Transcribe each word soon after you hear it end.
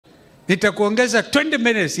nitakuongeza 20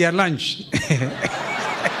 minutes ya lunch.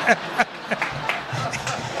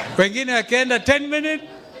 Wengine wakienda 10 minutes,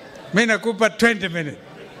 mimi nakupa 20 minutes.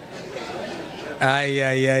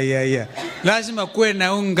 Ay. Lazima kuwe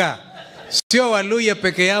na unga. Sio Waluya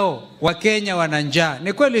peke yao, Wakenya wana njaa.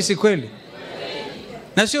 Ni kweli si kweli?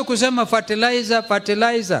 Na sio kusema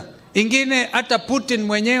fertilizer. Ingine hata Putin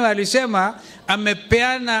mwenyewe alisema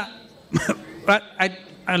amepeana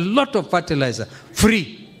a lot of fertilizer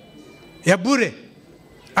free ya bure.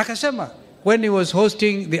 Akasema when he was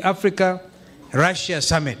hosting the Africa-Russia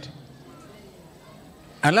summit.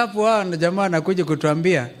 Alafu hao na jamaa anakuja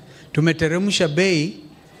kutuambia tumeteremsha bei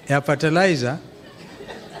ya fertilizer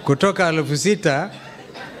kutoka 6,000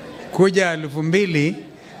 kuja 2,000.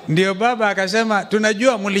 Ndio baba akasema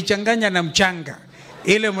tunajua mlichanganya na mchanga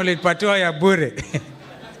ile mlipatiwa ya bure.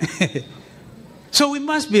 So we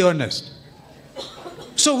must be honest.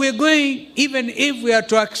 So we're going, even if we are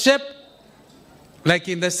to accept,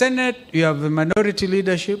 like in the Senate, you have a minority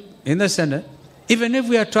leadership in the Senate, even if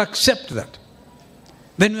we are to accept that,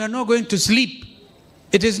 then we are not going to sleep.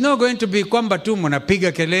 It is not going to be kwamba tu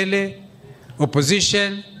munapiga kelele,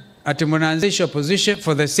 opposition, ati munaanzisha opposition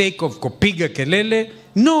for the sake of kupiga kelele.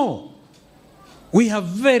 No. We have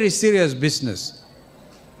very serious business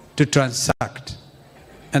to transact.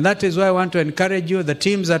 And that is why I want to encourage you, the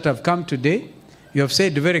teams that have come today, you have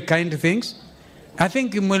said very kind things. I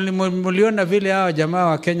think muliona vile hao jamaa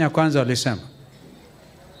wa Kenya kwanza walisema.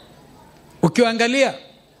 Ukiangalia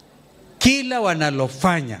kila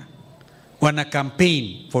wanalofanya wana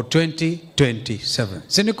campaign for 2027.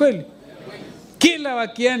 Si ni kweli? Kila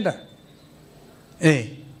wakienda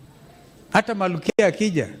hata Malukia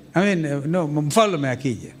akija, mfalme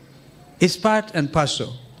akija, it's part and parcel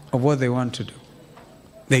of what they want to do.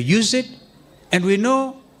 They use it, and we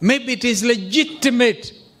know maybe it is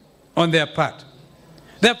legitimate on their part.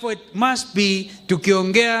 Therefore, it must be,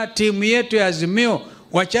 tukiongea timu yetu ya Azimio,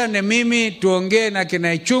 wachane mimi tuongee na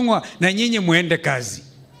kina Ichung'wa na nyinyi muende kazi.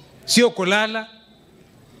 Sio kulala.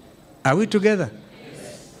 Are we together?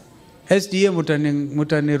 SDA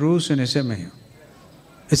mutaniruhusu niseme hiyo.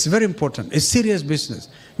 It's very important. It's serious business.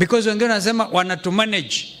 Because wengine wanasema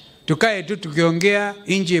wanatumanage. Tukae tu tukiongea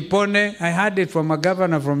inji ipone. I heard it from a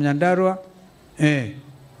governor from Nyandarua.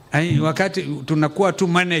 Wakati tunakuwa too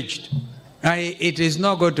managed. It is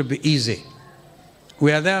not going to be easy.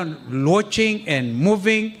 We are there watching and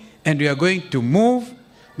moving, and we are going to move.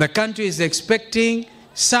 The country is expecting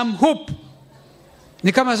some hope.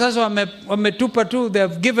 Ni kama sasa wametupa tu, they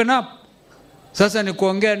have given up. Sasa ni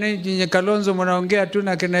kuongea ninyi Kalonzo mnaongea tu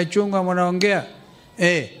na kina Ichung'wa mnaongea.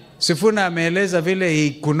 Sifuna ameeleza vile he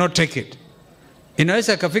could not take it.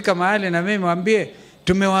 Inaweza kafika mahali na mimi mwambie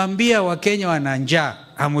tumewaambia Wakenya wana njaa,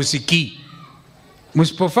 hamusikii.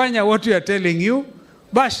 Msipofanya what we are telling you,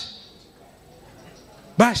 bash.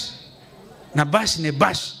 Na bash ni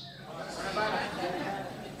bash.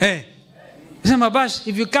 Sema bash,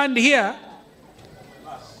 if you can't hear,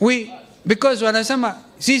 because wanasema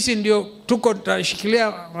sisi ndio tuko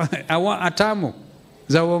tashikilia atamu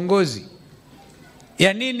za uongozi.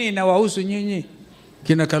 Ya nini inawahusu nyinyi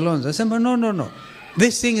kina Kalonzo? Sema no.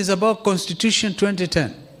 This thing is about Constitution 2010.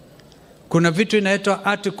 Kuna vitu inaitwa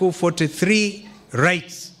Article 43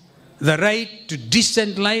 rights. The right to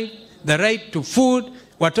decent life, the right to food.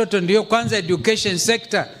 Watoto ndio kwanza education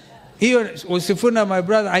sector. Hiyo usifuna my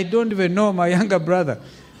brother, I don't even know my younger brother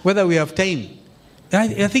whether we have time.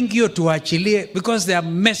 I think hiyo tuachilie because they are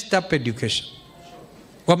messed up education.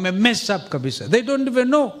 Wame messed up kabisa. They don't even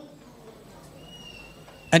know.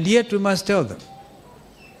 And yet we must tell them.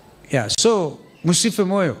 Yeah, so musife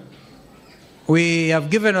moyo. We have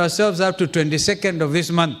given ourselves up to 22nd of this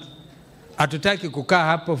month. Hatutaki kukaa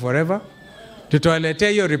hapo forever. Tutawaletea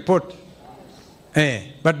hiyo report.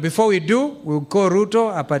 But before we do, we'll call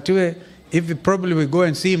Ruto, apatiwe, if probably we go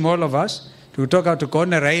and see him, all of us. Tutoka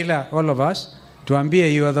tukaone Raila, all of us.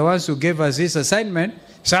 Tuambie, you are the ones who gave us this assignment.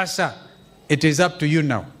 Sasa, it is up to you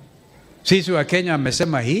now. Sisi wa Kenya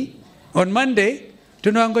wamesema hii. On Monday,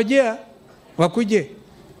 tunawangojea wakuje.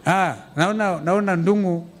 Naona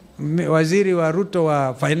Ndung'u, waziri wa Ruto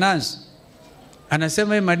wa finance,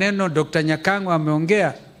 anasema hii maneno Dr. Nyakang'o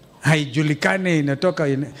ameongea haijulikane inatoka.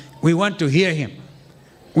 We want to hear him.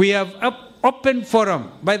 We have open forum.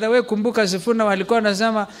 By the way, kumbuka Sifuna walikuwa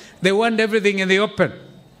wanasema they want everything in the open.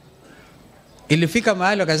 Ilifika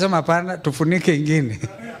mahali wakasema hapana, tufunike ingine.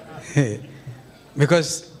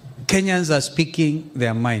 Because Kenyans are speaking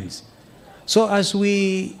their minds. So as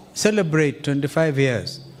we celebrate 25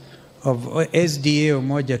 years of SDA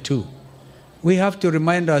Umoja 2, we have to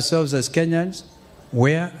remind ourselves as Kenyans,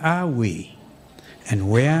 where are we? And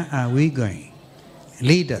where are we going?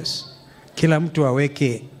 Leaders, Kila mtu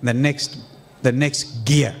aweke the next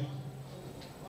gear.